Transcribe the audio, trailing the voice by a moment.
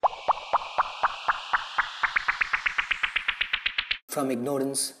From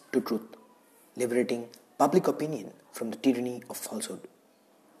ignorance to truth, liberating public opinion from the tyranny of falsehood.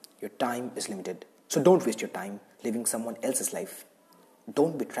 Your time is limited, so don't waste your time living someone else's life.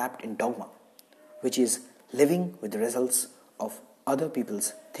 Don't be trapped in dogma, which is living with the results of other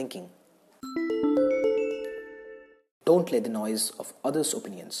people's thinking. Don't let the noise of others'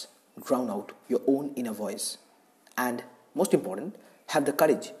 opinions drown out your own inner voice. And, most important, have the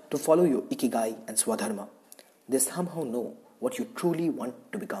courage to follow your ikigai and swadharma. They somehow know what you truly want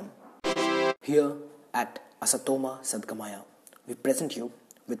to become. Here at Asatoma Sadgamaya, we present you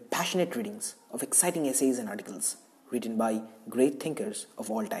with passionate readings of exciting essays and articles written by great thinkers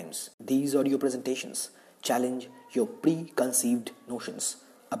of all times. These audio presentations challenge your preconceived notions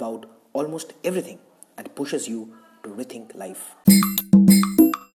about almost everything and pushes you to rethink life.